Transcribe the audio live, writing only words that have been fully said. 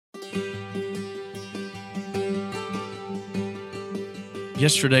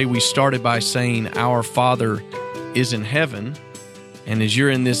Yesterday, we started by saying, Our Father is in heaven. And as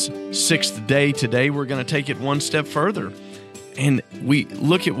you're in this sixth day today, we're going to take it one step further. And we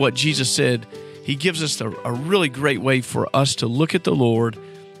look at what Jesus said. He gives us a really great way for us to look at the Lord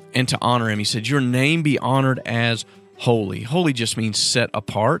and to honor Him. He said, Your name be honored as holy. Holy just means set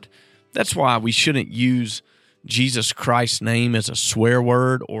apart. That's why we shouldn't use Jesus Christ's name as a swear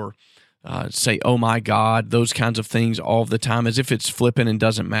word or say, oh my God, those kinds of things all the time as if it's flippant and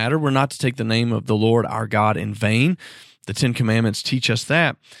doesn't matter. We're not to take the name of the Lord our God in vain. The Ten Commandments teach us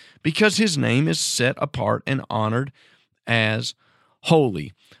that because His name is set apart and honored as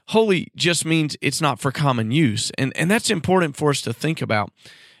holy. Holy just means it's not for common use. And that's important for us to think about.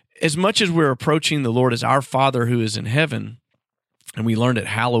 As much as we're approaching the Lord as our Father who is in heaven, and we learned it,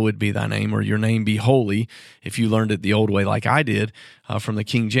 hallowed be thy name, or your name be holy, if you learned it the old way like I did from the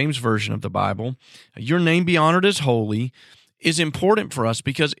King James Version of the Bible. Your name be honored as holy is important for us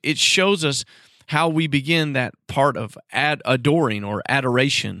because it shows us how we begin that part of adoring or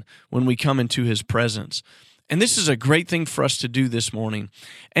adoration when we come into His presence. And this is a great thing for us to do this morning.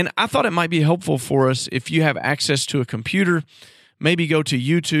 And I thought it might be helpful for us if you have access to a computer, maybe go to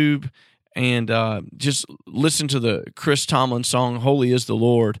YouTube and just listen to the Chris Tomlin song, Holy is the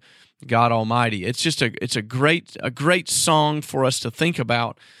Lord, God Almighty. It's just a great song for us to think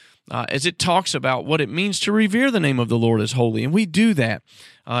about as it talks about what it means to revere the name of the Lord as holy. And we do that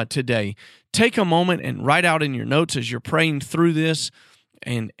today. Take a moment and write out in your notes as you're praying through this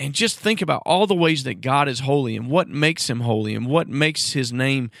and just think about all the ways that God is holy and what makes Him holy and what makes His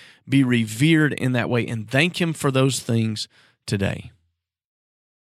name be revered in that way, and thank Him for those things today.